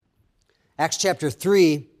Acts chapter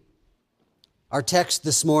 3, our text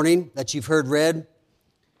this morning that you've heard read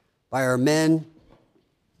by our men,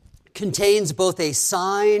 contains both a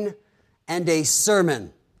sign and a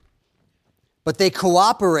sermon, but they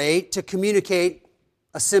cooperate to communicate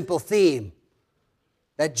a simple theme,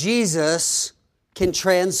 that Jesus can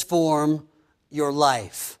transform your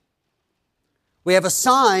life. We have a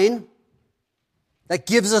sign that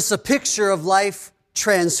gives us a picture of life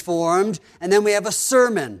transformed, and then we have a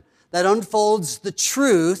sermon that unfolds the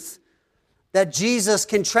truth that Jesus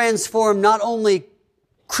can transform not only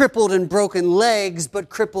crippled and broken legs, but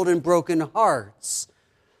crippled and broken hearts.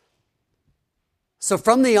 So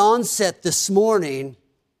from the onset this morning,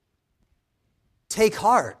 take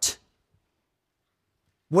heart.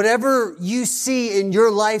 Whatever you see in your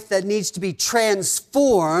life that needs to be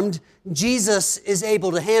transformed, Jesus is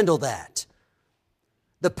able to handle that.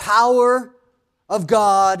 The power of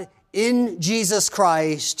God in Jesus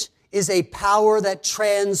Christ is a power that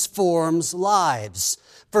transforms lives.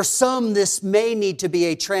 For some, this may need to be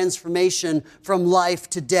a transformation from life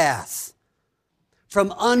to death,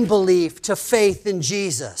 from unbelief to faith in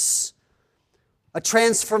Jesus, a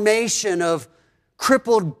transformation of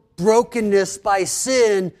crippled brokenness by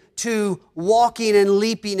sin to walking and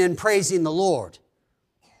leaping and praising the Lord.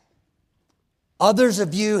 Others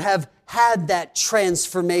of you have had that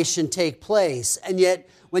transformation take place, and yet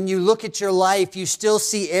when you look at your life, you still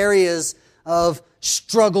see areas of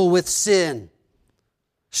struggle with sin,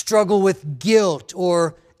 struggle with guilt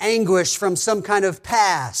or anguish from some kind of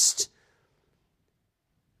past.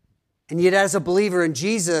 And yet as a believer in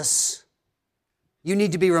Jesus, you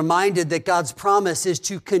need to be reminded that God's promise is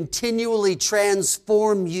to continually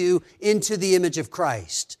transform you into the image of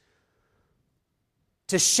Christ,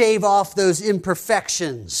 to shave off those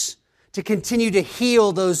imperfections, to continue to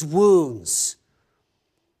heal those wounds.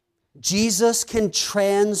 Jesus can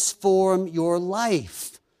transform your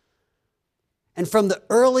life. And from the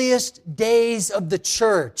earliest days of the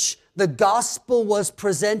church, the gospel was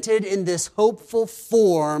presented in this hopeful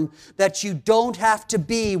form that you don't have to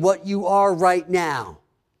be what you are right now.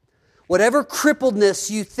 Whatever crippledness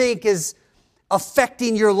you think is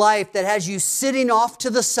affecting your life that has you sitting off to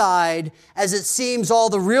the side as it seems all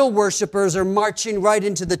the real worshipers are marching right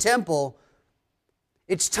into the temple,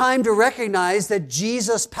 it's time to recognize that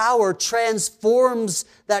Jesus' power transforms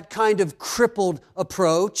that kind of crippled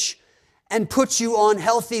approach and puts you on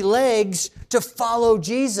healthy legs to follow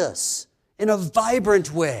Jesus in a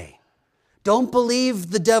vibrant way. Don't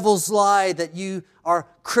believe the devil's lie that you are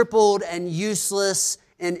crippled and useless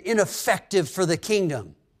and ineffective for the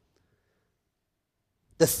kingdom.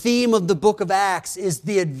 The theme of the book of Acts is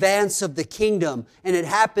the advance of the kingdom, and it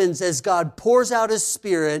happens as God pours out His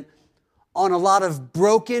Spirit on a lot of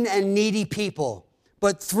broken and needy people.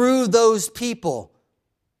 But through those people,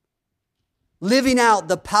 living out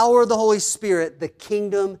the power of the Holy Spirit, the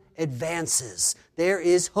kingdom advances. There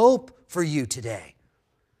is hope for you today.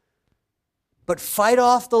 But fight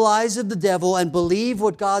off the lies of the devil and believe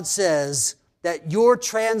what God says, that your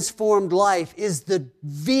transformed life is the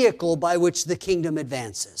vehicle by which the kingdom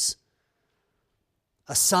advances.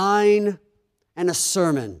 A sign and a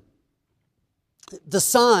sermon. The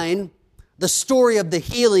sign, the story of the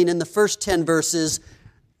healing in the first 10 verses,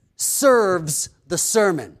 serves the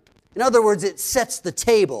sermon. In other words, it sets the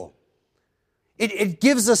table. It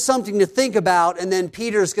gives us something to think about, and then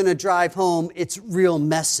Peter's going to drive home its real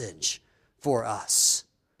message for us.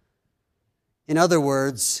 In other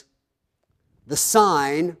words, the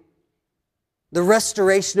sign, the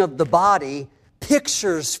restoration of the body,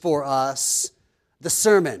 pictures for us the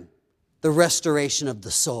sermon, the restoration of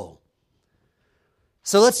the soul.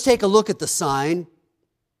 So let's take a look at the sign.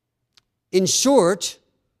 In short,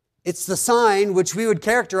 it's the sign which we would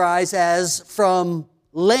characterize as from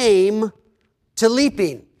lame to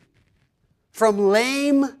leaping. From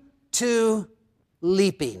lame to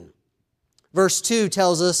leaping. Verse 2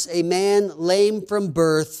 tells us, a man lame from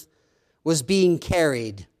birth was being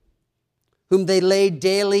carried, whom they laid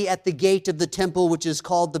daily at the gate of the temple, which is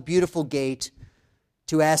called the Beautiful Gate,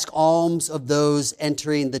 to ask alms of those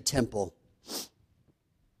entering the temple.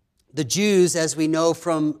 The Jews, as we know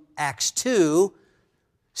from Acts 2,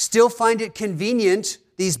 still find it convenient,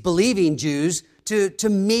 these believing Jews, to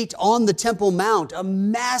meet on the Temple Mount, a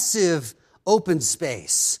massive open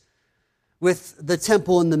space with the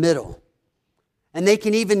temple in the middle. And they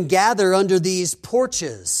can even gather under these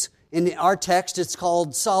porches. In our text, it's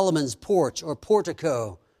called Solomon's porch or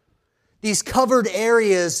portico. These covered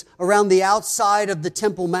areas around the outside of the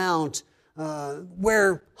Temple Mount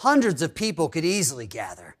where hundreds of people could easily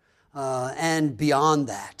gather and beyond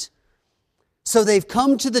that. So they've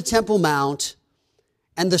come to the Temple Mount,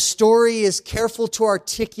 And the story is careful to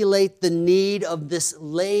articulate the need of this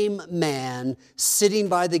lame man sitting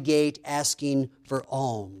by the gate asking for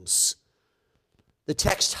alms. The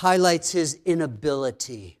text highlights his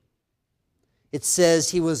inability. It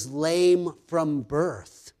says he was lame from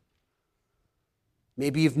birth.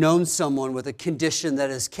 Maybe you've known someone with a condition that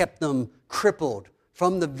has kept them crippled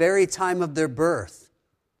from the very time of their birth.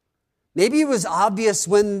 Maybe it was obvious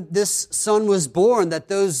when this son was born that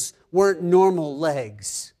those weren't normal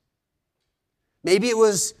legs. Maybe it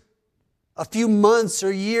was a few months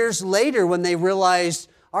or years later when they realized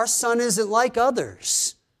our son isn't like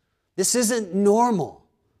others. This isn't normal.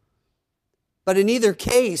 But in either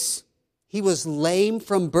case, he was lame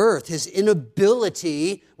from birth. His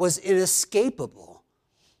inability was inescapable.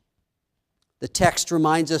 The text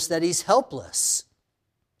reminds us that he's helpless.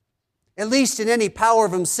 At least in any power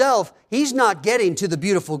of himself, he's not getting to the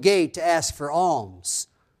beautiful gate to ask for alms.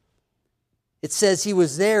 It says he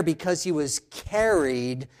was there because he was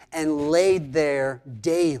carried and laid there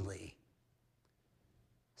daily.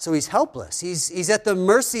 So he's helpless. He's at the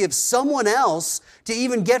mercy of someone else to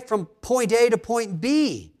even get from point A to point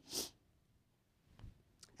B.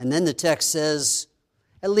 And then the text says,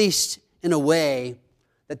 at least in a way,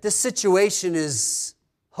 that this situation is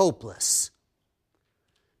hopeless.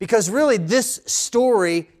 Because really this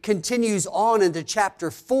story continues on into chapter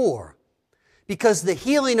 4. Because the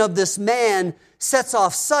healing of this man sets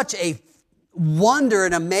off such a wonder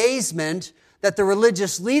and amazement that the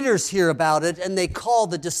religious leaders hear about it and they call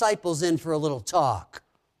the disciples in for a little talk.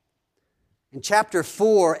 And chapter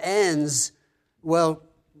 4 ends, well,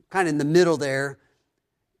 kind of in the middle there,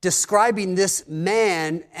 describing this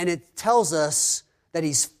man, and it tells us that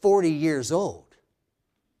he's 40 years old.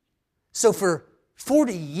 So for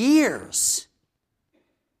 40 years,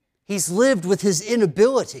 he's lived with his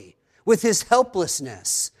inability, with his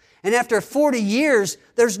helplessness. And after 40 years,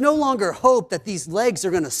 there's no longer hope that these legs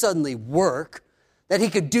are going to suddenly work, that he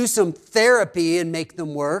could do some therapy and make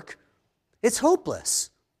them work. It's hopeless.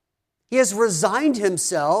 He has resigned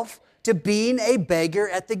himself to being a beggar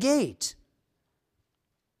at the gate.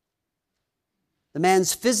 The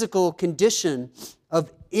man's physical condition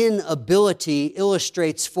of inability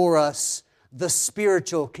illustrates for us the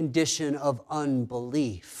spiritual condition of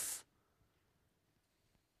unbelief.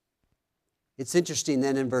 It's interesting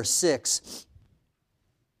then in verse 6,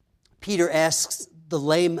 Peter asks the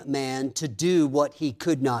lame man to do what he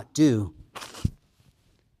could not do.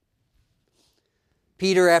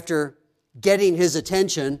 Peter, after getting his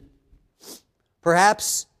attention,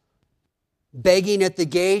 perhaps begging at the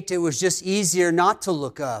gate, it was just easier not to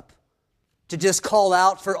look up, to just call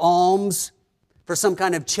out for alms, for some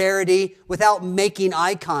kind of charity without making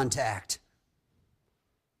eye contact.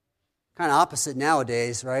 Kind of opposite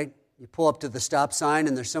nowadays, right? You pull up to the stop sign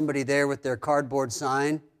and there's somebody there with their cardboard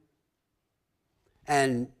sign.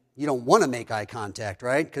 And you don't want to make eye contact,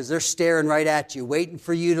 right? Because they're staring right at you, waiting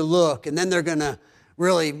for you to look, and then they're going to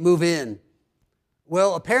really move in.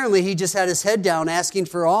 Well, apparently he just had his head down asking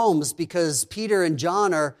for alms because Peter and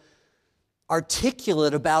John are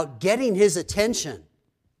articulate about getting his attention,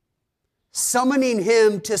 summoning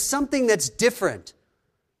him to something that's different.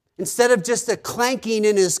 Instead of just a clanking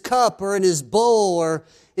in his cup or in his bowl or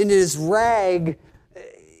in his rag,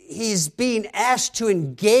 he's being asked to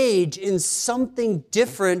engage in something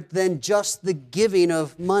different than just the giving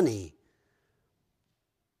of money.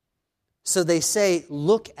 So they say,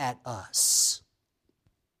 "Look at us."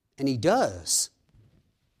 And he does,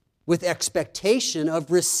 with expectation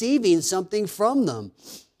of receiving something from them.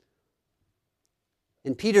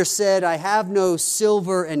 And Peter said, "I have no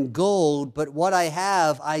silver and gold, but what I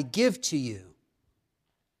have I give to you."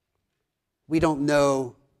 We don't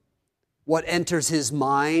know what enters his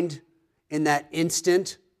mind in that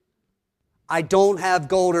instant. I don't have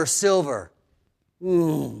gold or silver.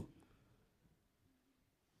 But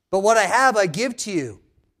what I have I give to you.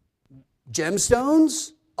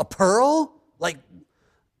 Gemstones? A pearl? Like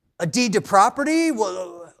a deed to property?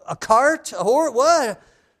 A cart? A horse? What?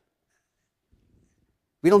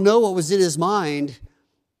 We don't know what was in his mind,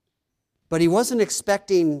 but he wasn't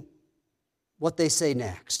expecting what they say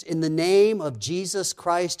next. In the name of Jesus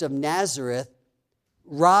Christ of Nazareth,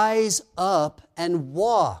 rise up and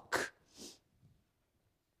walk.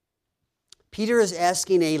 Peter is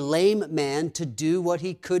asking a lame man to do what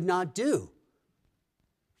he could not do.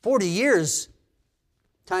 40 years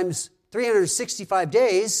times 365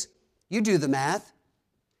 days, you do the math,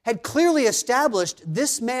 had clearly established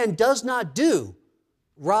this man does not do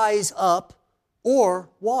rise up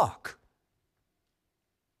or walk.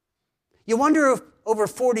 You wonder if over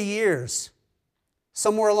 40 years,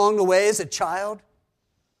 somewhere along the way as a child,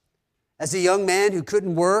 As a young man who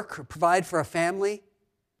couldn't work or provide for a family,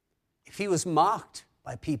 if he was mocked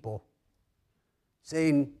by people,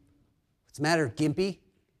 saying, "What's the matter, Gimpy?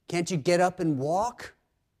 Can't you get up and walk?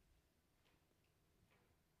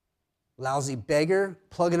 Lousy beggar,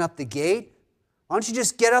 plugging up the gate. Why don't you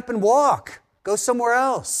just get up and walk? Go somewhere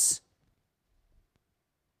else."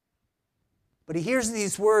 But he hears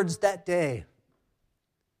these words that day.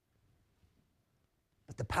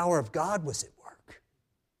 But the power of God was at work.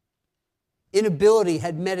 Inability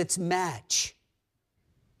had met its match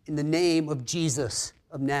in the name of Jesus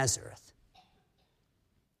of Nazareth.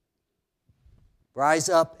 Rise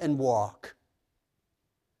up and walk.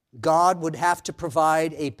 God would have to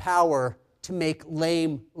provide a power to make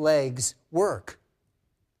lame legs work.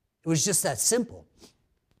 It was just that simple.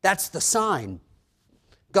 That's the sign.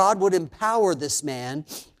 God would empower this man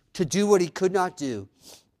to do what he could not do.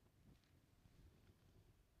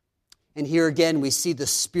 And here again we see the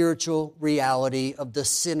spiritual reality of the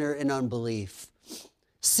sinner in unbelief.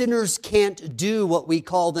 Sinners can't do what we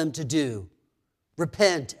call them to do.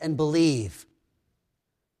 Repent and believe.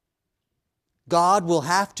 God will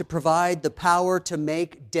have to provide the power to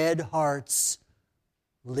make dead hearts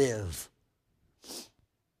live.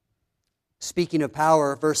 Speaking of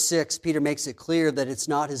power, verse 6, Peter makes it clear that it's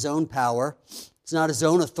not his own power, it's not his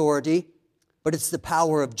own authority, but it's the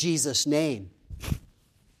power of Jesus' name.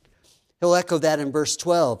 He'll echo that in verse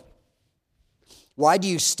 12. Why do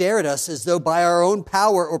you stare at us as though by our own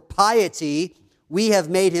power or piety we have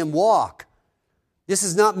made him walk? This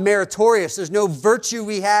is not meritorious. There's no virtue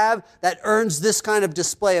we have that earns this kind of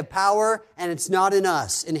display of power, and it's not in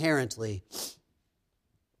us inherently.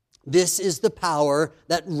 This is the power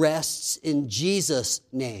that rests in Jesus'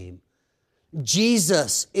 name.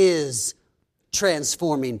 Jesus is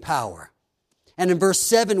transforming power. And in verse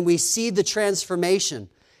 7, we see the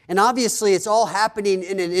transformation. And obviously, it's all happening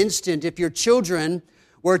in an instant. If your children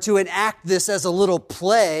were to enact this as a little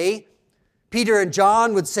play, Peter and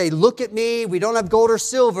John would say, "Look at me. We don't have gold or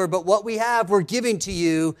silver, but what we have we're giving to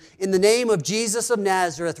you. In the name of Jesus of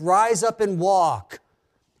Nazareth, rise up and walk."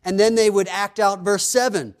 And then they would act out verse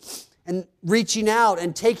 7, and reaching out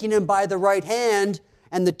and taking him by the right hand.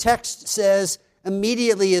 And the text says,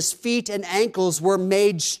 immediately his feet and ankles were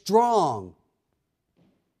made strong.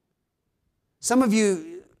 Some of you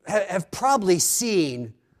have probably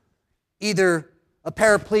seen either a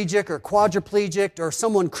paraplegic or quadriplegic or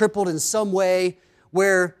someone crippled in some way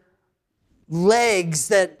where legs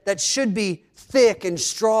that should be thick and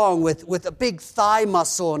strong with a big thigh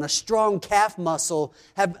muscle and a strong calf muscle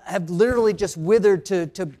have literally just withered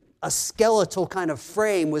to a skeletal kind of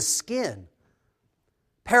frame with skin.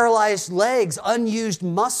 Paralyzed legs, unused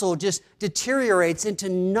muscle just deteriorates into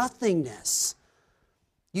nothingness.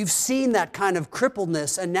 You've seen that kind of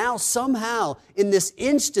crippledness, and now somehow in this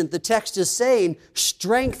instant the text is saying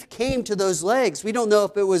strength came to those legs. We don't know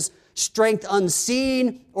if it was strength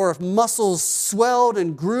unseen or if muscles swelled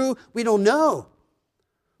and grew. We don't know.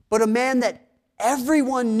 But a man that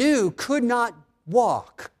everyone knew could not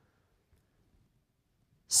walk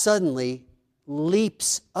suddenly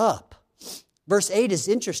leaps up. Verse 8 is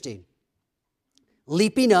interesting.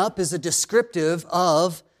 Leaping up is a descriptive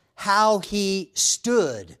of how he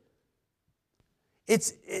stood.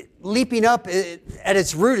 Leaping up at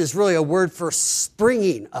its root is really a word for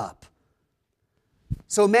springing up.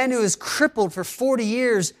 So a man who was crippled for 40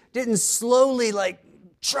 years didn't slowly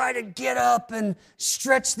try to get up and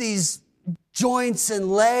stretch these joints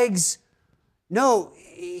and legs. No,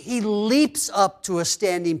 he leaps up to a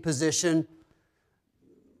standing position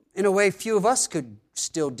in a way few of us could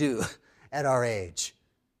still do at our age.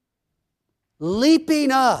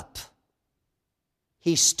 Leaping up,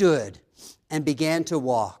 he stood and began to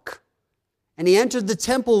walk. And he entered the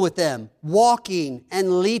temple with them, walking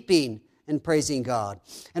and leaping and praising God.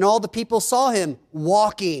 And all the people saw him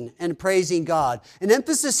walking and praising God. An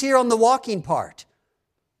emphasis here on the walking part,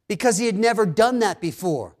 because he had never done that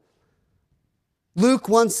before. Luke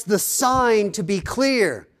wants the sign to be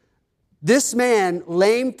clear. This man,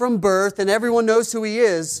 lame from birth, and everyone knows who he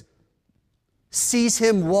is, sees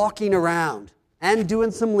him walking around and doing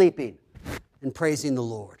some leaping and praising the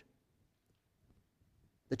Lord.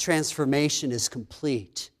 The transformation is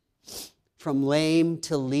complete. From lame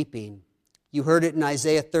to leaping. You heard it in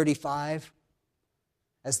Isaiah 35.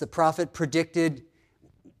 As the prophet predicted,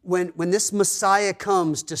 when this Messiah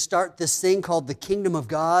comes to start this thing called the kingdom of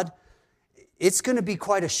God, it's going to be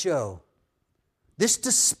quite a show. This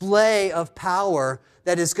display of power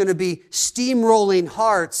that is going to be steamrolling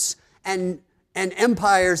hearts and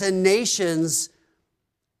empires and nations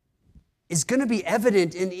is going to be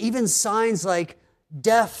evident in even signs like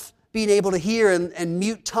deaf being able to hear and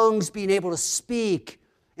mute tongues being able to speak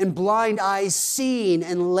and blind eyes seeing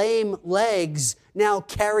and lame legs now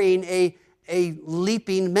carrying a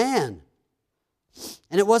leaping man.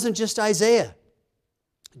 And it wasn't just Isaiah.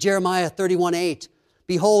 Jeremiah 31:8.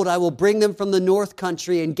 Behold, I will bring them from the north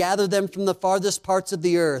country and gather them from the farthest parts of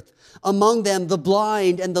the earth. Among them the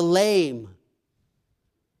blind and the lame.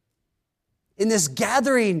 In this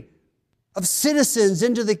gathering of citizens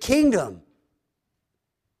into the kingdom,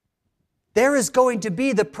 there is going to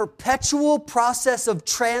be the perpetual process of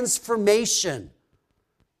transformation.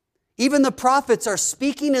 Even the prophets are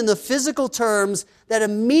speaking in the physical terms that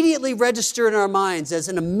immediately register in our minds as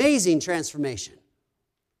an amazing transformation.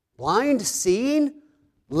 Blind seeing,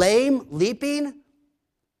 lame leaping.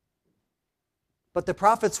 But the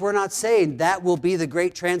prophets were not saying that will be the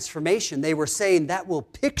great transformation. They were saying that will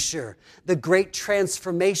picture the great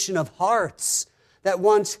transformation of hearts that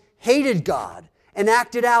once hated God and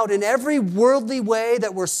acted out in every worldly way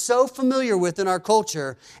that we're so familiar with in our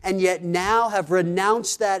culture, and yet now have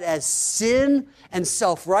renounced that as sin and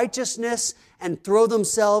self-righteousness and throw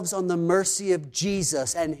themselves on the mercy of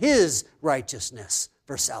Jesus and His righteousness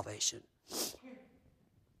for salvation.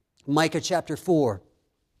 Micah chapter 4.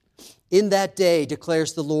 In that day,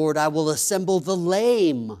 declares the Lord, I will assemble the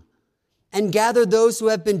lame and gather those who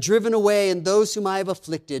have been driven away and those whom I have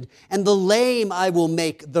afflicted. And the lame I will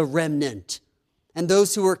make the remnant, and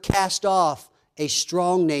those who are cast off a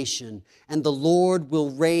strong nation. And the Lord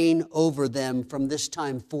will reign over them from this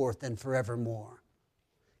time forth and forevermore.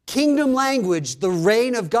 Kingdom language, the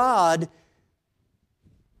reign of God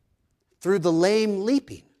through the lame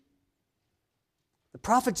leaping. The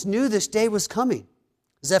prophets knew this day was coming.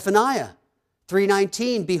 Zephaniah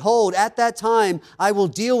 3:19, behold, at that time I will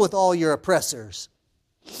deal with all your oppressors,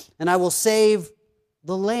 and I will save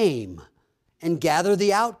the lame and gather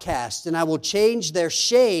the outcast, and I will change their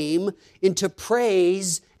shame into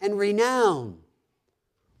praise and renown.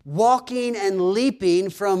 Walking and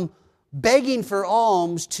leaping from begging for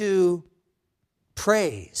alms to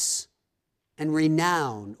praise and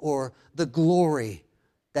renown, or the glory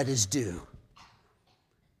that is due.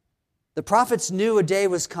 The prophets knew a day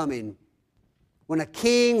was coming when a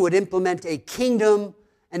king would implement a kingdom,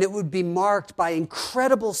 and it would be marked by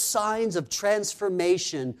incredible signs of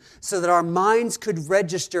transformation so that our minds could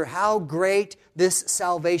register how great this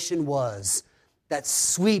salvation was that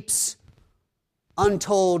sweeps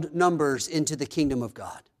untold numbers into the kingdom of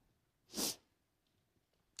God.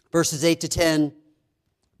 Verses 8 to 10,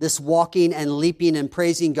 this walking and leaping and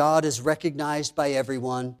praising God is recognized by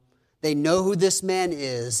everyone. They know who this man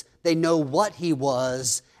is. They know what he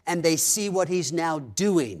was, and they see what he's now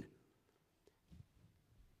doing.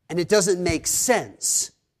 And it doesn't make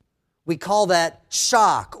sense. We call that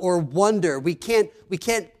shock or wonder. We can't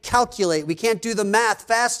calculate. We can't do the math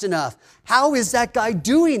fast enough. How is that guy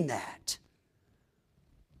doing that?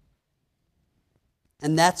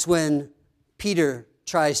 And that's when Peter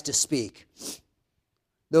tries to speak.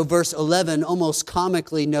 Though verse 11 almost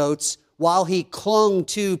comically notes, while he clung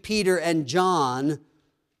to Peter and John,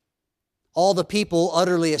 all the people,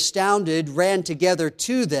 utterly astounded, ran together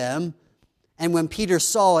to them, and when Peter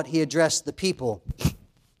saw it, he addressed the people.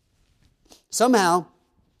 Somehow,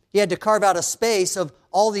 he had to carve out a space of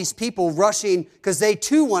all these people rushing because they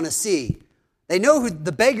too want to see. They know who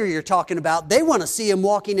the beggar you're talking about. They want to see him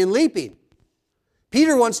walking and leaping.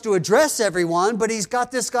 Peter wants to address everyone, but he's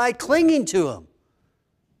got this guy clinging to him.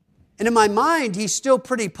 And in my mind, he's still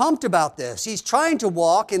pretty pumped about this. He's trying to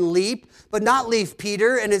walk and leap, but not leave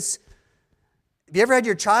Peter. And have you ever had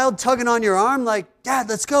your child tugging on your arm like, Dad,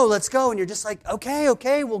 let's go. And you're just like,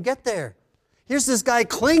 okay, we'll get there. Here's this guy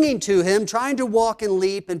clinging to him, trying to walk and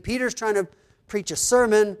leap, and Peter's trying to preach a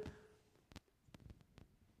sermon.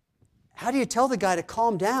 How do you tell the guy to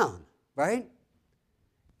calm down, right?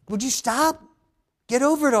 Would you stop? Get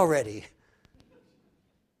over it already.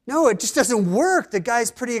 No, it just doesn't work. The guy's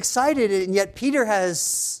pretty excited, and yet Peter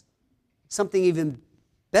has something even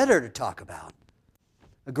better to talk about,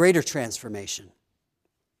 a greater transformation.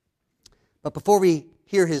 But before we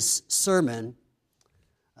hear his sermon,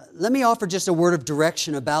 let me offer just a word of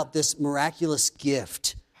direction about this miraculous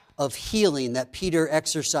gift of healing that Peter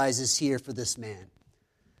exercises here for this man.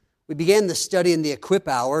 We began the study in the Equip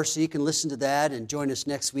Hour, so you can listen to that and join us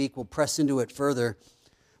next week. We'll press into it further.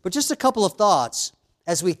 But just a couple of thoughts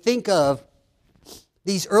as we think of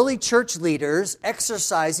these early church leaders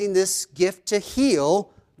exercising this gift to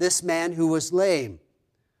heal this man who was lame.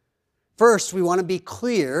 First, we want to be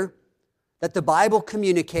clear that the Bible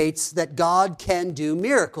communicates that God can do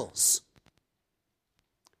miracles.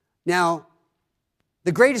 Now,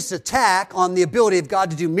 The greatest attack on the ability of God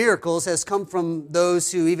to do miracles has come from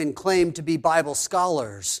those who even claim to be Bible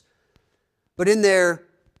scholars. But in their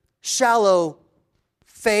shallow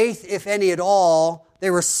faith, if any at all, they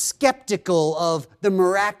were skeptical of the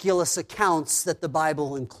miraculous accounts that the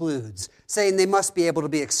Bible includes, saying they must be able to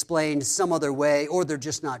be explained some other way, or they're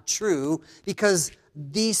just not true, because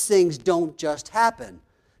these things don't just happen.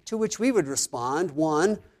 To which we would respond,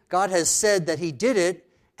 one, God has said that he did it,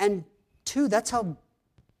 and two, that's how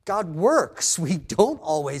God works. We don't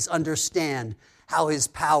always understand how his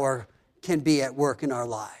power can be at work in our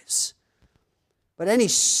lives. But any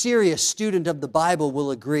serious student of the Bible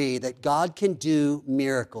will agree that God can do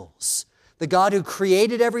miracles. The God who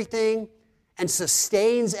created everything and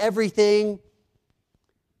sustains everything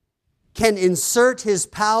can insert his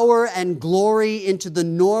power and glory into the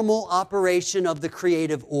normal operation of the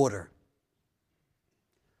creative order.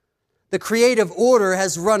 The creative order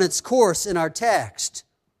has run its course in our text.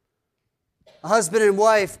 A husband and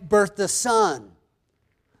wife birthed a son.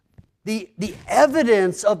 The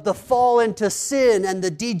evidence of the fall into sin and the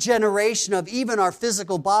degeneration of even our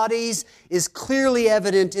physical bodies is clearly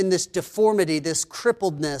evident in this deformity, this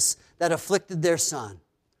crippledness that afflicted their son.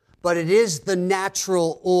 But it is the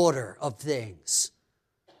natural order of things.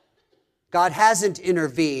 God hasn't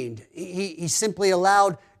intervened. He simply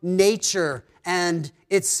allowed nature and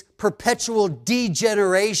its perpetual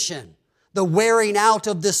degeneration, the wearing out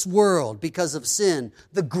of this world because of sin,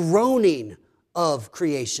 the groaning of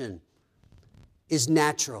creation is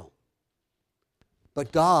natural.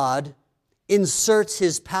 But God inserts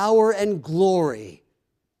his power and glory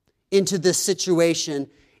into this situation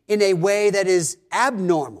in a way that is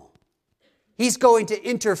abnormal. He's going to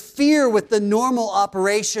interfere with the normal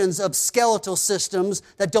operations of skeletal systems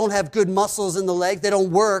that don't have good muscles in the leg, they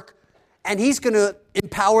don't work, and he's going to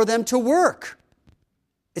empower them to work.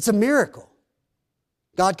 It's a miracle.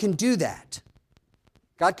 God can do that.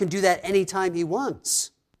 God can do that anytime he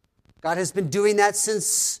wants. God has been doing that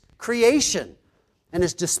since creation and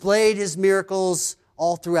has displayed his miracles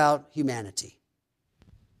all throughout humanity.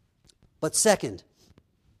 But second,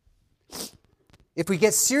 if we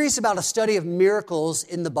get serious about a study of miracles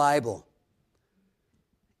in the Bible,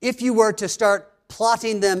 if you were to start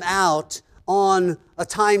plotting them out on a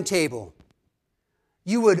timetable,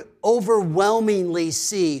 you would overwhelmingly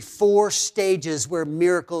see 4 stages where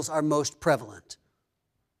miracles are most prevalent.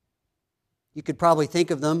 You could probably think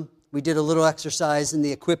of them. We did a little exercise in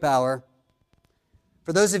the Equip Hour.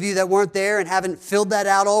 For those of you that weren't there and haven't filled that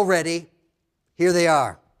out already, here they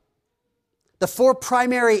are. The 4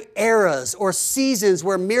 primary eras or seasons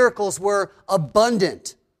where miracles were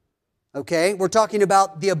abundant. Okay, we're talking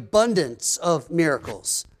about the abundance of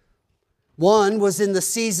miracles. One was in the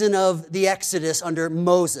season of the Exodus under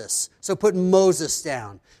Moses. So put Moses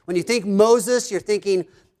down. When you think Moses, you're thinking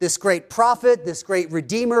this great prophet, this great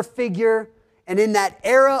redeemer figure. And in that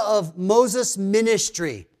era of Moses'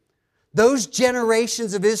 ministry, those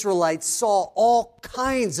generations of Israelites saw all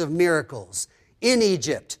kinds of miracles in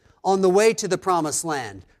Egypt on the way to the Promised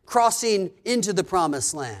Land, crossing into the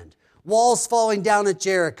Promised Land, walls falling down at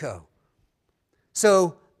Jericho.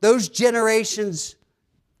 So those generations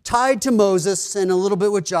tied to Moses and a little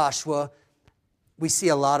bit with Joshua, we see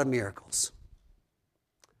a lot of miracles.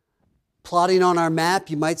 Plotting on our map,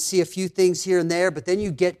 you might see a few things here and there, but then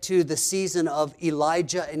you get to the season of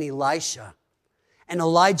Elijah and Elisha. And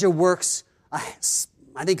Elijah works, I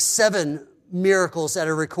think, 7 miracles that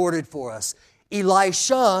are recorded for us.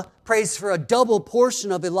 Elisha prays for a double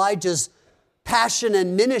portion of Elijah's passion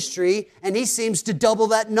and ministry, and he seems to double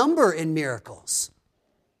that number in miracles.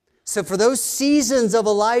 So for those seasons of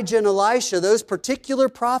Elijah and Elisha, those particular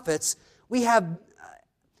prophets, we have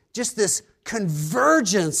just this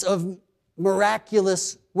convergence of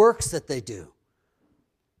miraculous works that they do.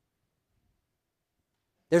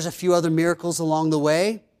 There's a few other miracles along the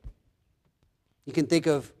way. You can think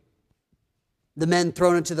of the men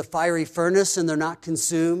thrown into the fiery furnace and they're not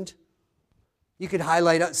consumed. You could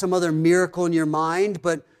highlight some other miracle in your mind,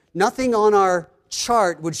 but nothing on our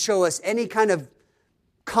chart would show us any kind of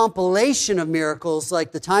compilation of miracles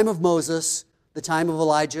like the time of Moses, the time of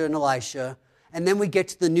Elijah and Elisha, and then we get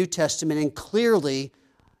to the New Testament, and clearly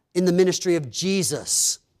in the ministry of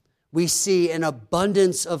Jesus, we see an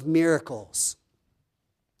abundance of miracles.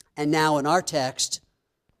 And now in our text,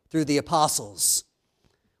 through the apostles,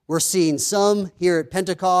 we're seeing some here at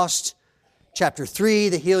Pentecost, chapter 3,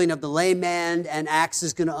 the healing of the lame man, and Acts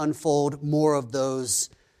is going to unfold more of those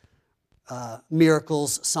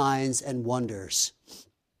miracles, signs, and wonders.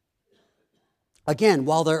 Again,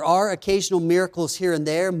 while there are occasional miracles here and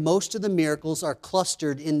there, most of the miracles are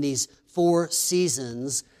clustered in these 4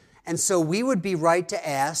 seasons, And so we would be right to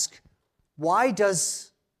ask, why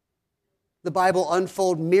does the Bible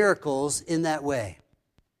unfold miracles in that way?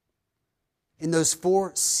 In those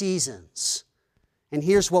 4 seasons. And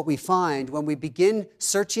here's what we find when we begin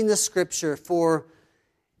searching the Scripture for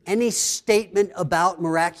any statement about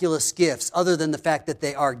miraculous gifts, other than the fact that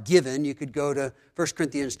they are given. You could go to 1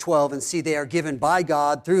 Corinthians 12 and see they are given by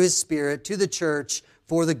God through His Spirit to the church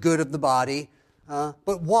for the good of the body.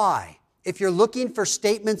 But why? If you're looking for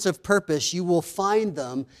statements of purpose, you will find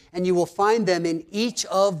them, and you will find them in each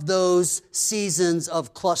of those seasons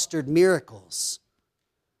of clustered miracles.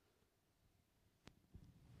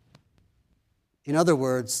 In other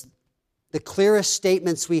words, the clearest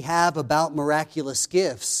statements we have about miraculous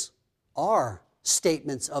gifts are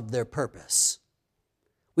statements of their purpose.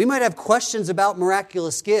 We might have questions about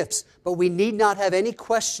miraculous gifts, but we need not have any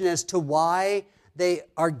question as to why they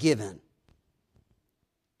are given.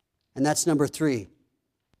 And that's number 3.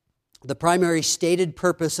 The primary stated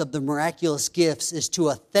purpose of the miraculous gifts is to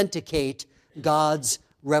authenticate God's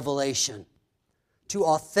revelation. To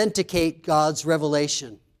authenticate God's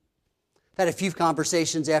revelation. I've had a few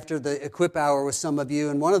conversations after the Equip Hour with some of you,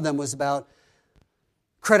 and one of them was about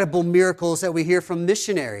credible miracles that we hear from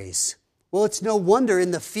missionaries. Well, it's no wonder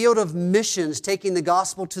in the field of missions, taking the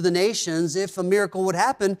gospel to the nations, if a miracle would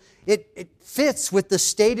happen, it fits with the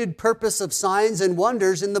stated purpose of signs and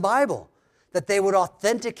wonders in the Bible, that they would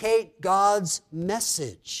authenticate God's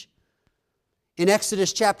message. In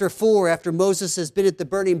Exodus chapter 4, after Moses has been at the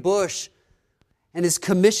burning bush and is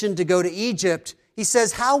commissioned to go to Egypt, he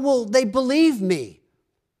says, "How will they believe me?"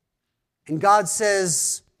 And God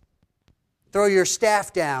says, "Throw your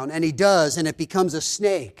staff down," and he does, and it becomes a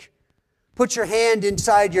snake. Put your hand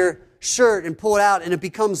inside your shirt and pull it out, and it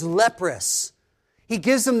becomes leprous. He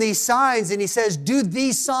gives them these signs, and he says, "Do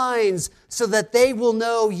these signs so that they will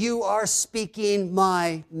know you are speaking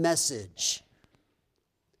my message."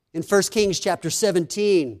 In 1 Kings chapter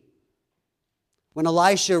 17, when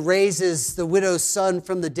Elisha raises the widow's son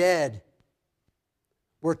from the dead,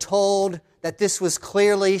 we're told that this was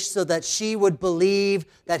clearly so that she would believe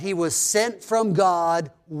that he was sent from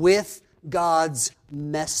God with God's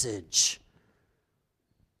message.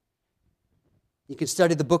 You can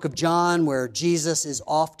study the book of John, where Jesus is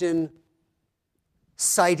often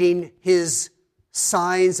citing his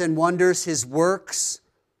signs and wonders, his works,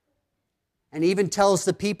 and even tells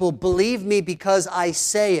the people, "Believe me because I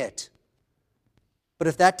say it. But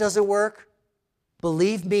if that doesn't work,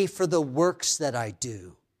 believe me for the works that I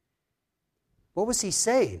do." What was he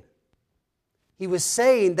saying? He was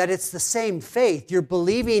saying that it's the same faith. You're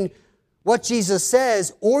believing what Jesus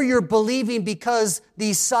says, or you're believing because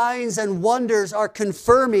these signs and wonders are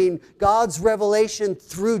confirming God's revelation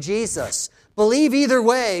through Jesus. Believe either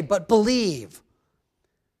way, but believe.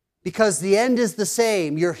 Because the end is the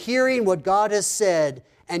same. You're hearing what God has said,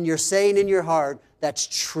 and you're saying in your heart, "That's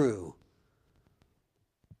true."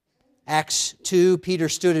 Acts 2, Peter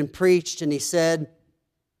stood and preached, and he said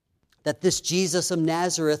that this Jesus of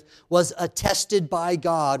Nazareth was attested by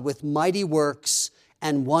God with mighty works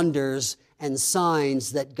and wonders and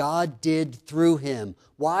signs that God did through him.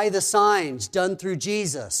 Why the signs done through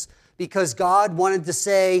Jesus? Because God wanted to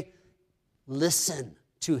say, listen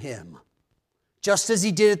to him. Just as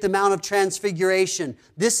he did at the Mount of Transfiguration.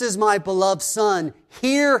 This is my beloved Son.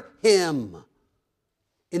 Hear him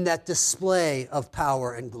in that display of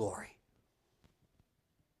power and glory.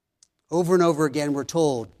 Over and over again, we're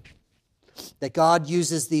told that God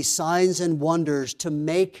uses these signs and wonders to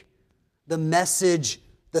make the message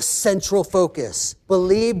the central focus.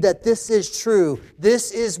 Believe that this is true.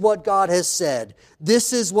 This is what God has said.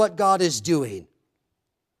 This is what God is doing.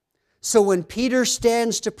 So when Peter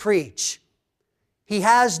stands to preach, he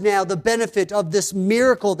has now the benefit of this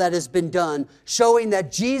miracle that has been done, showing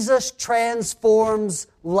that Jesus transforms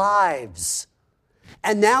lives.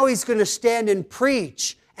 And now he's going to stand and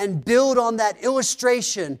preach and build on that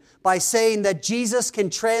illustration by saying that Jesus can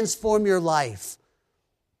transform your life.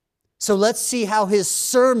 So let's see how his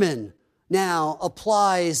sermon now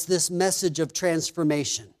applies this message of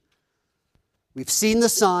transformation. We've seen the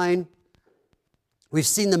sign. We've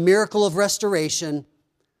seen the miracle of restoration.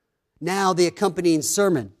 Now the accompanying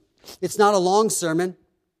sermon. It's not a long sermon.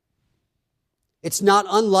 It's not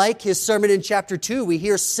unlike his sermon in chapter 2. We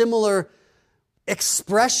hear similar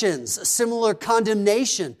expressions, similar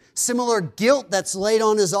condemnation, similar guilt that's laid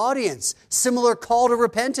on his audience, similar call to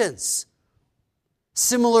repentance,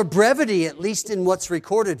 similar brevity, at least in what's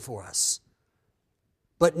recorded for us,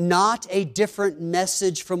 but not a different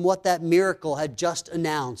message from what that miracle had just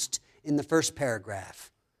announced in the first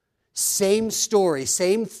paragraph. Same story,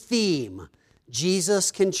 same theme.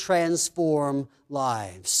 Jesus can transform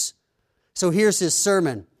lives. So here's his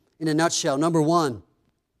sermon in a nutshell. Number one,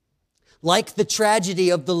 like the tragedy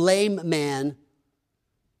of the lame man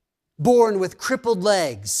born with crippled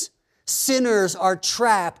legs, sinners are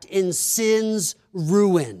trapped in sin's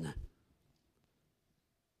ruin.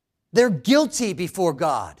 They're guilty before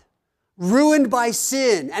God, ruined by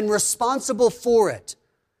sin and responsible for it.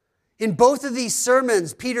 In both of these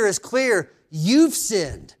sermons, Peter is clear, you've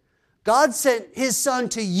sinned. God sent his son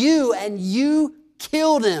to you and you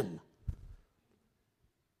killed him.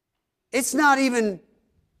 It's not even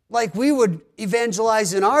like we would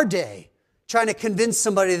evangelize in our day, trying to convince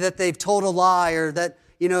somebody that they've told a lie or that,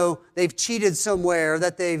 they've cheated somewhere, or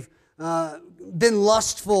that they've been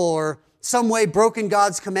lustful or some way broken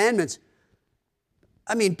God's commandments.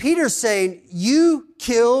 I mean, Peter's saying, you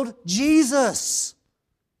killed Jesus.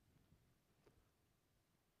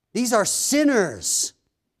 These are sinners.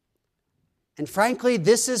 And frankly,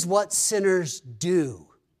 this is what sinners do.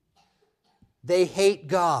 They hate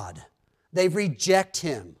God. They reject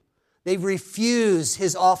him. They refuse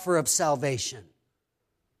his offer of salvation.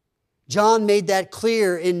 John made that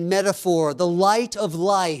clear in metaphor. The light of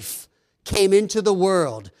life came into the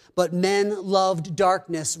world, but men loved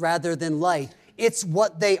darkness rather than light. It's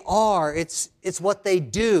what they are. It's what they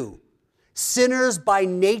do. Sinners by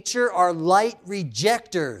nature are light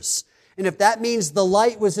rejectors. And if that means the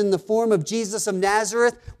light was in the form of Jesus of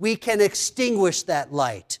Nazareth, we can extinguish that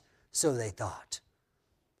light, so they thought.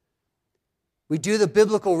 We do the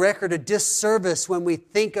biblical record a disservice when we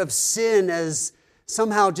think of sin as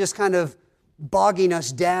somehow just kind of bogging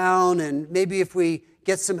us down, and maybe if we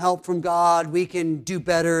get some help from God, we can do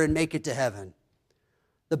better and make it to heaven.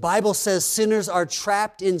 The Bible says sinners are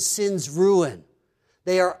trapped in sin's ruin.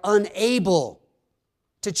 They are unable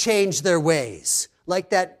to change their ways, like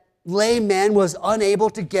that lame man was unable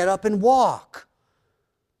to get up and walk.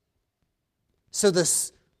 So the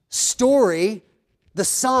story, the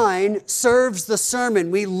sign, serves the sermon.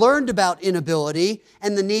 We learned about inability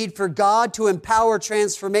and the need for God to empower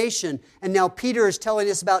transformation. And now Peter is telling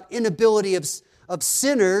us about inability of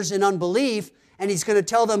sinners in unbelief, and he's going to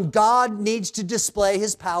tell them God needs to display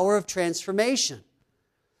his power of transformation.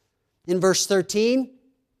 In verse 13,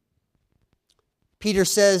 Peter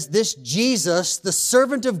says, this Jesus, the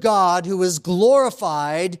servant of God who was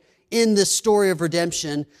glorified in this story of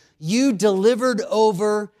redemption, you delivered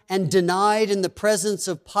over and denied in the presence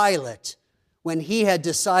of Pilate when he had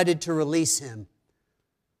decided to release him.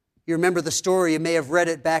 You remember the story. You may have read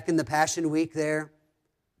it back in the Passion Week there.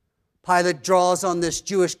 Pilate draws on this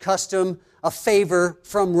Jewish custom, a favor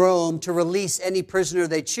from Rome to release any prisoner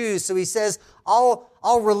they choose. So he says, I'll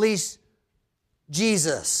release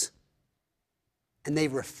Jesus. And they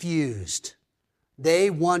refused.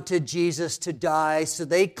 They wanted Jesus to die, so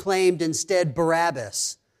they claimed instead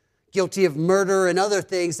Barabbas, guilty of murder and other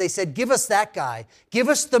things. They said, give us that guy. Give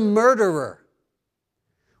us the murderer.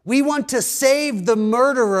 We want to save the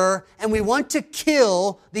murderer, and we want to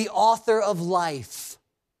kill the author of life.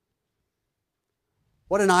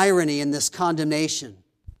 What an irony in this condemnation.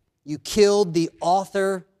 You killed the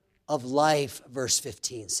author of life, verse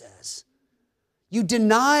 15 says. You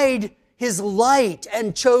denied his light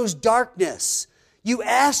and chose darkness. You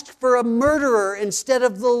asked for a murderer instead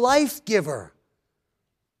of the life giver.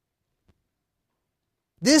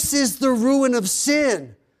 This is the ruin of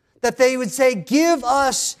sin, that they would say, give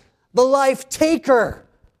us the life taker,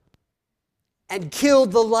 and kill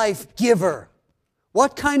the life giver.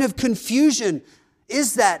 What kind of confusion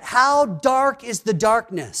is that? How dark is the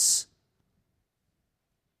darkness?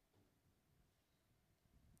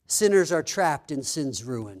 Sinners are trapped in sin's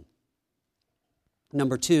ruin.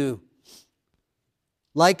 Number two,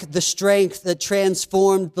 like the strength that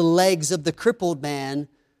transformed the legs of the crippled man,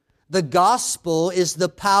 the gospel is the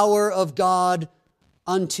power of God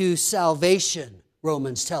unto salvation,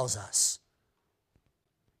 Romans tells us.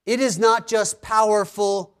 It is not just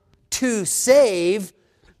powerful to save,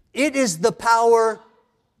 it is the power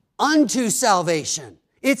unto salvation.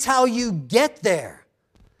 It's how you get there.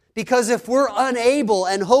 Because if we're unable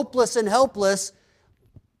and hopeless and helpless,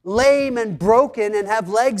 lame and broken and have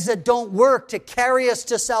legs that don't work to carry us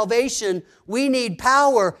to salvation, we need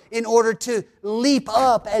power in order to leap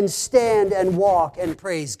up and stand and walk and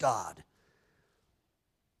praise God.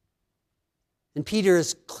 And Peter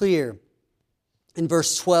is clear in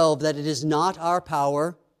verse 12 that it is not our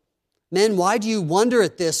power. Men, why do you wonder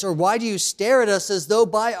at this, or why do you stare at us as though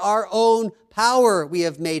by our own power we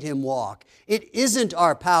have made him walk? It isn't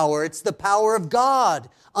our power, it's the power of God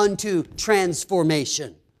unto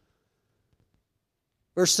transformation.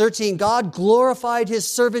 Verse 13, God glorified his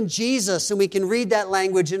servant Jesus, and we can read that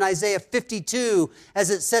language in Isaiah 52 as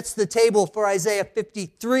it sets the table for Isaiah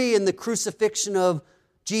 53 in the crucifixion of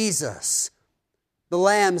Jesus. The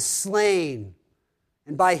Lamb slain,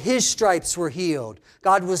 and by his stripes were healed.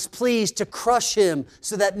 God was pleased to crush him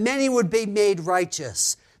so that many would be made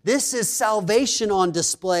righteous. This is salvation on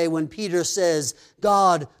display when Peter says,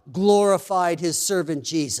 God glorified his servant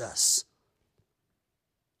Jesus.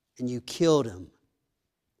 And you killed him.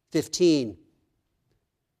 15,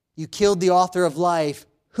 you killed the author of life,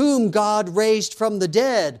 whom God raised from the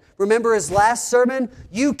dead. Remember his last sermon?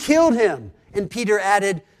 You killed him. And Peter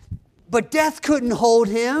added, but death couldn't hold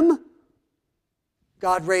him.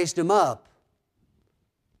 God raised him up.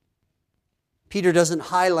 Peter doesn't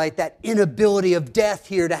highlight that inability of death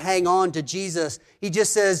here to hang on to Jesus. He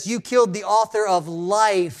just says, you killed the author of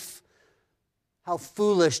life. How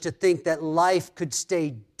foolish to think that life could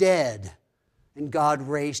stay dead. And God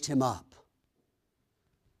raised him up.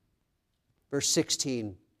 Verse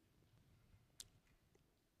 16.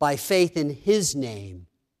 By faith in his name,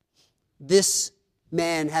 this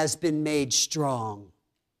man has been made strong.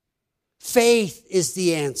 Faith is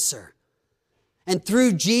the answer. And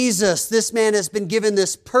through Jesus, this man has been given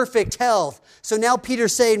this perfect health. So now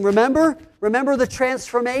Peter's saying, remember the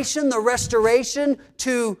transformation, the restoration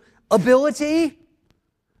to ability?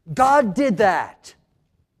 God did that.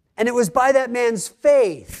 And it was by that man's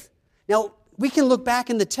faith. Now, we can look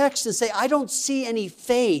back in the text and say, I don't see any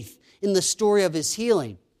faith in the story of his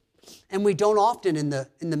healing. And we don't often in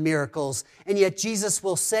the miracles. And yet Jesus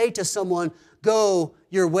will say to someone, go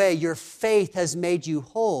your way, your faith has made you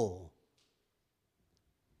whole.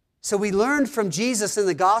 So we learned from Jesus in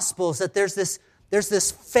the Gospels that there's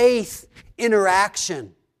this faith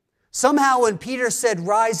interaction. Somehow when Peter said,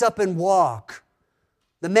 rise up and walk,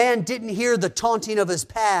 the man didn't hear the taunting of his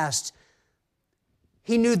past.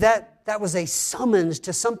 He knew that that was a summons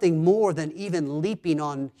to something more than even leaping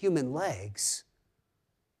on human legs.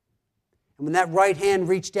 And when that right hand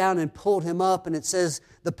reached down and pulled him up, and it says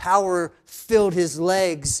the power filled his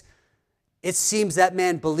legs, it seems that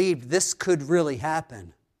man believed this could really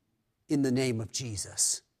happen in the name of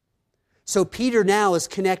Jesus. So Peter now is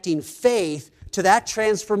connecting faith to that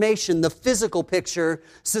transformation, the physical picture,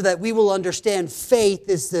 so that we will understand faith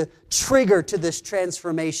is the trigger to this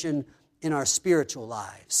transformation in our spiritual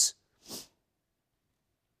lives.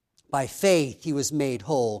 By faith, he was made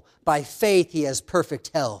whole. By faith, he has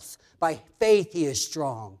perfect health. By faith, he is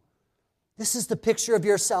strong. This is the picture of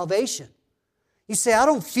your salvation. You say, I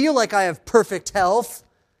don't feel like I have perfect health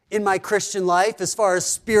in my Christian life as far as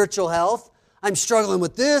spiritual health. I'm struggling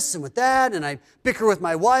with this and with that, and I bicker with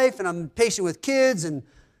my wife, and I'm impatient with kids, and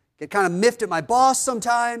get kind of miffed at my boss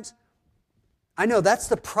sometimes. I know that's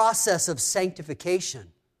the process of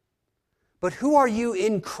sanctification. But who are you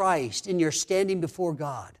in Christ in your standing before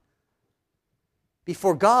God?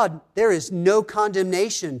 Before God, there is no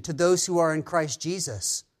condemnation to those who are in Christ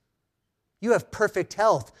Jesus. You have perfect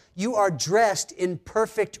health. You are dressed in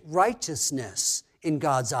perfect righteousness in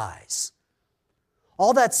God's eyes.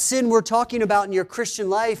 All that sin we're talking about in your Christian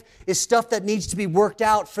life is stuff that needs to be worked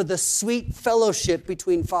out for the sweet fellowship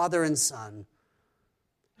between Father and Son.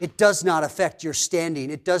 It does not affect your standing.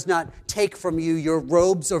 It does not take from you your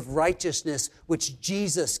robes of righteousness, which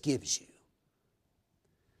Jesus gives you.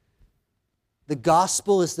 The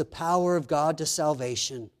gospel is the power of God to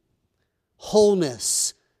salvation.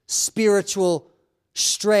 Wholeness, spiritual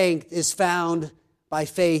strength is found by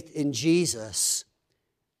faith in Jesus.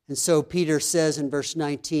 And so Peter says in verse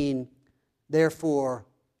 19, therefore,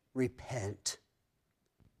 repent.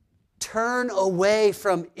 Turn away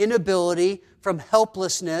from inability, from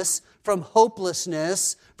helplessness, from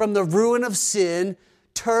hopelessness, from the ruin of sin.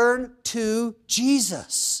 Turn to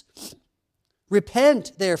Jesus.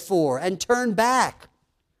 Repent, therefore, and turn back,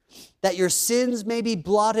 that your sins may be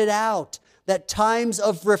blotted out, that times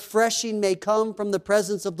of refreshing may come from the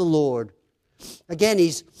presence of the Lord. Again,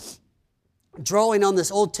 he's drawing on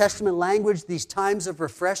this Old Testament language, these times of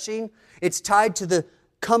refreshing. It's tied to the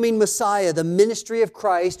coming Messiah, the ministry of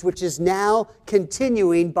Christ, which is now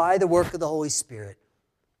continuing by the work of the Holy Spirit.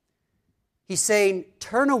 He's saying,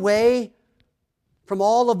 turn away from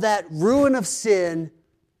all of that ruin of sin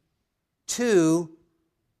to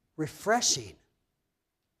refreshing.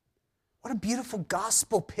 What a beautiful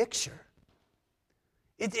gospel picture.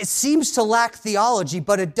 It seems to lack theology,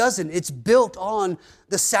 but it doesn't. It's built on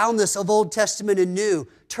the soundness of Old Testament and New.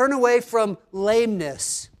 Turn away from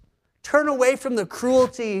lameness. Turn away from the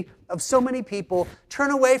cruelty of so many people.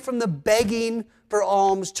 Turn away from the begging for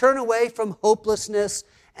alms. Turn away from hopelessness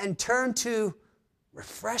and turn to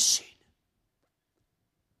refreshing.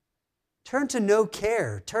 Turn to no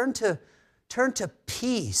care. Turn to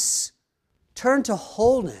peace. Turn to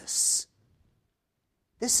wholeness.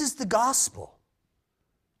 This is the gospel.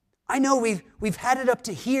 I know we've had it up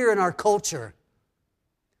to here in our culture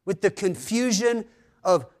with the confusion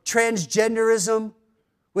of transgenderism,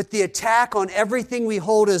 with the attack on everything we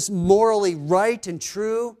hold as morally right and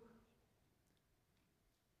true.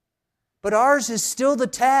 But ours is still the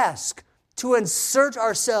task to insert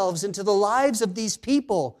ourselves into the lives of these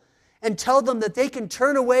people and tell them that they can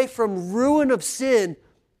turn away from ruin of sin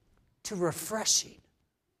to refreshing,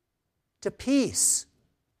 to peace,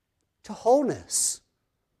 to wholeness,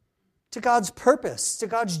 to God's purpose, to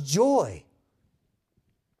God's joy.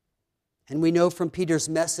 And we know from Peter's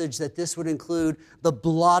message that this would include the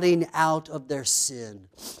blotting out of their sin,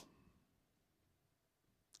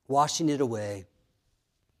 washing it away.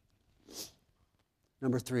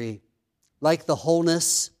 Number 3, like the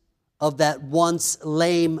wholeness of that once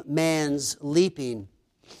lame man's leaping,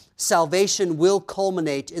 salvation will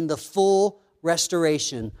culminate in the full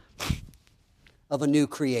restoration of a new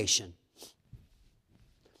creation.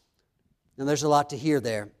 Now, there's a lot to hear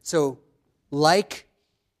there. So, like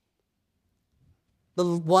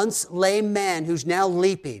the once lame man who's now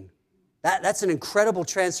leaping, that's an incredible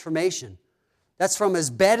transformation. That's from as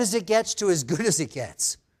bad as it gets to as good as it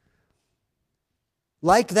gets.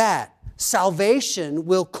 Like that, salvation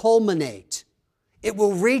will culminate. It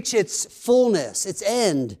will reach its fullness, its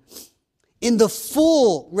end, in the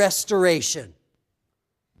full restoration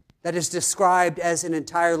that is described as an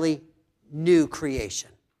entirely new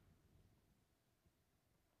creation.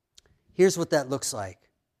 Here's what that looks like.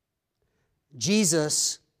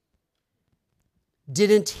 Jesus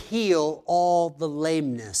didn't heal all the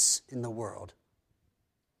lameness in the world,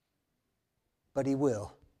 but he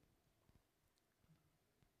will.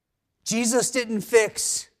 Jesus didn't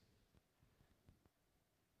fix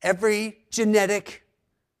every genetic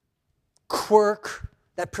quirk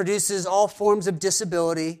that produces all forms of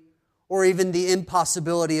disability or even the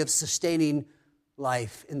impossibility of sustaining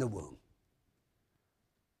life in the womb.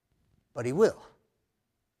 But he will.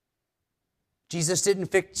 Jesus didn't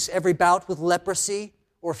fix every bout with leprosy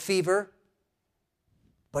or fever,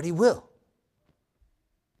 but he will.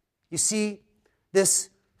 You see, this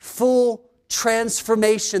full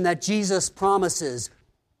transformation that Jesus promises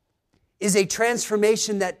is a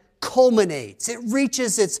transformation that culminates. It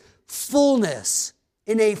reaches its fullness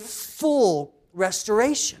in a full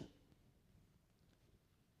restoration.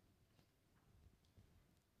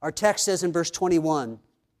 Our text says in verse 21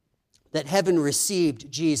 that heaven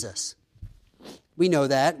received Jesus. We know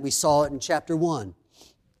that. We saw it in chapter 1.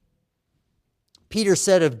 Peter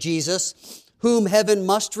said of Jesus, whom heaven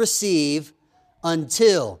must receive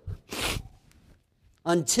until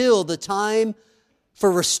the time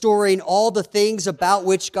for restoring all the things about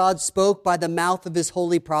which God spoke by the mouth of his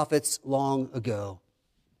holy prophets long ago.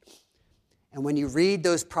 And when you read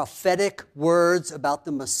those prophetic words about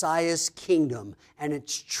the Messiah's kingdom and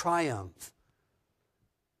its triumph,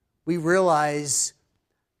 we realize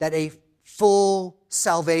that a full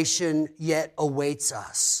salvation yet awaits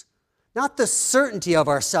us. Not the certainty of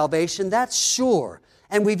our salvation, that's sure.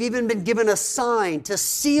 And we've even been given a sign to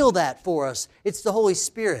seal that for us. It's the Holy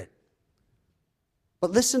Spirit.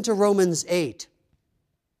 But listen to Romans 8,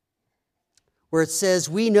 where it says,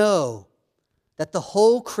 we know that the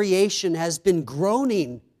whole creation has been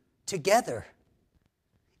groaning together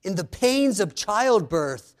in the pains of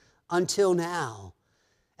childbirth until now.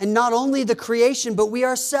 And not only the creation, but we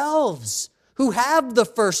ourselves, who have the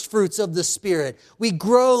first fruits of the Spirit, we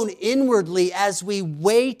groan inwardly as we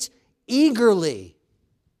wait eagerly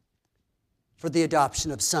for the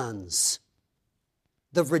adoption of sons,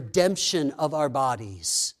 the redemption of our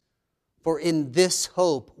bodies. For in this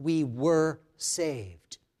hope we were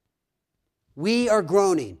saved. We are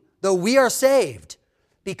groaning, though we are saved,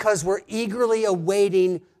 because we're eagerly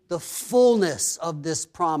awaiting the fullness of this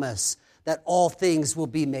promise that all things will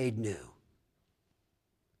be made new.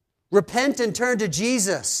 Repent and turn to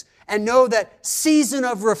Jesus and know that season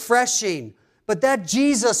of refreshing, but that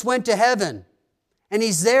Jesus went to heaven and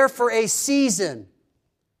he's there for a season.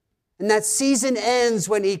 And that season ends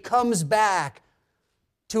when he comes back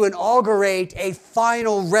to inaugurate a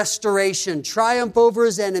final restoration, triumph over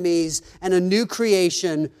his enemies, and a new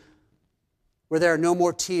creation where there are no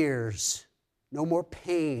more tears, no more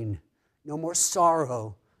pain, no more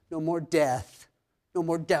sorrow, no more death, no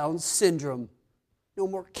more Down syndrome, no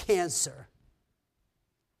more cancer,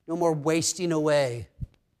 no more wasting away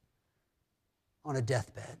on a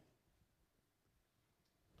deathbed.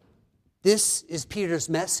 This is Peter's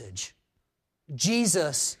message.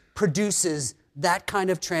 Jesus produces that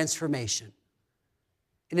kind of transformation.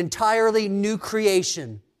 an entirely new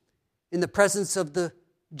creation in the presence of the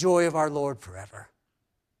joy of our Lord forever.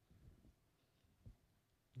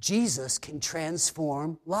 Jesus can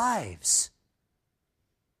transform lives.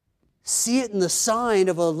 See it in the sign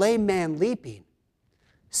of a lame man leaping.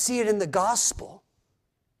 See it in the gospel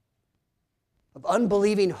of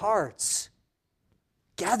unbelieving hearts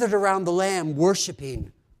gathered around the Lamb,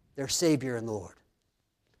 worshiping their Savior and Lord.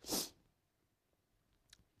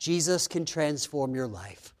 Jesus can transform your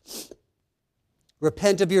life.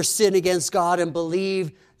 Repent of your sin against God and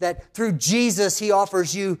believe that through Jesus He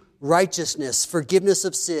offers you righteousness, forgiveness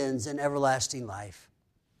of sins, and everlasting life.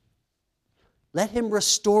 Let Him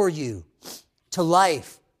restore you to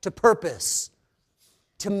life, to purpose,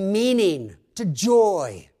 to meaning, to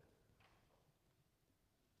joy.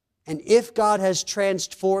 And if God has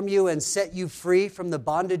transformed you and set you free from the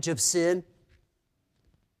bondage of sin,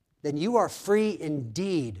 then you are free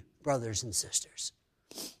indeed, brothers and sisters.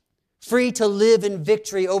 Free to live in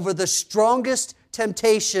victory over the strongest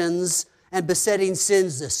temptations and besetting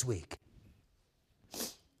sins this week.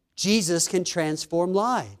 Jesus can transform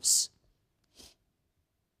lives. I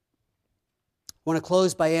want to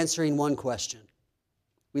close by answering one question.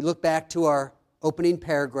 We look back to our opening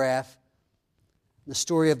paragraph, the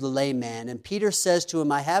story of the lame man, and Peter says to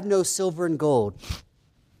him, I have no silver and gold,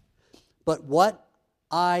 but what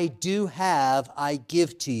I do have, I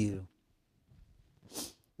give to you.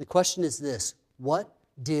 The question is this: what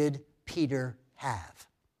did Peter have?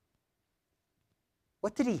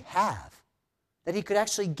 What did he have that he could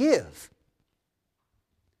actually give?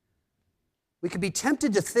 We could be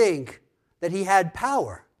tempted to think that he had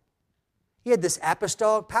power. He had this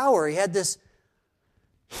apostolic power. He had this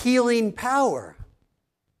healing power.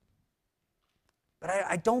 But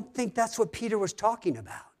I don't think that's what Peter was talking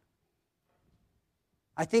about.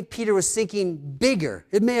 I think Peter was thinking bigger.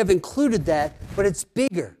 It may have included that, but it's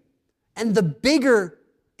bigger. And the bigger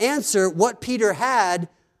answer, what Peter had,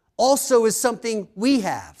 also is something we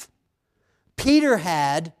have. Peter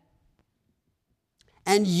had,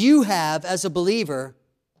 and you have as a believer,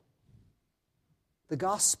 the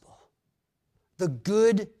gospel, the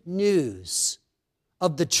good news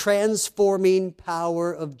of the transforming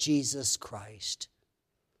power of Jesus Christ.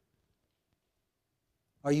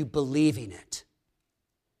 Are you believing it?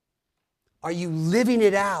 Are you living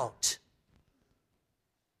it out?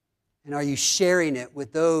 And are you sharing it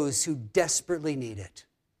with those who desperately need it?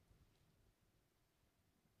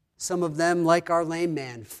 Some of them, like our lame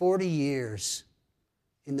man, 40 years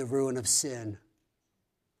in the ruin of sin,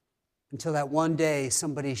 until that one day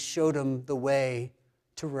somebody showed him the way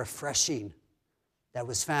to refreshing that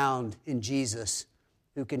was found in Jesus,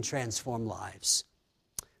 who can transform lives.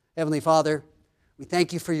 Heavenly Father, we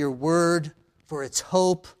thank you for your word, for its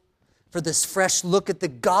hope, for this fresh look at the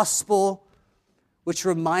gospel, which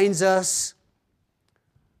reminds us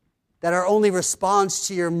that our only response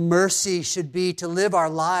to your mercy should be to live our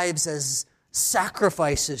lives as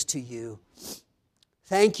sacrifices to you.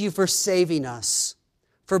 Thank you for saving us,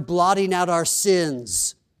 for blotting out our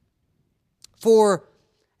sins, for,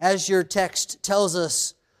 as your text tells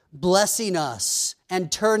us, blessing us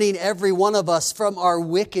and turning every one of us from our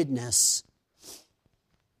wickedness.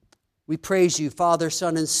 We praise you, Father,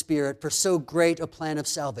 Son, and Spirit, for so great a plan of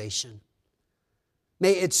salvation.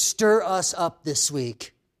 May it stir us up this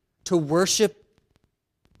week to worship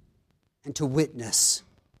and to witness.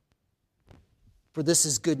 For this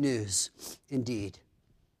is good news indeed.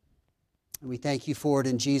 And we thank you for it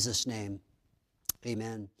in Jesus' name.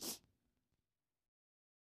 Amen.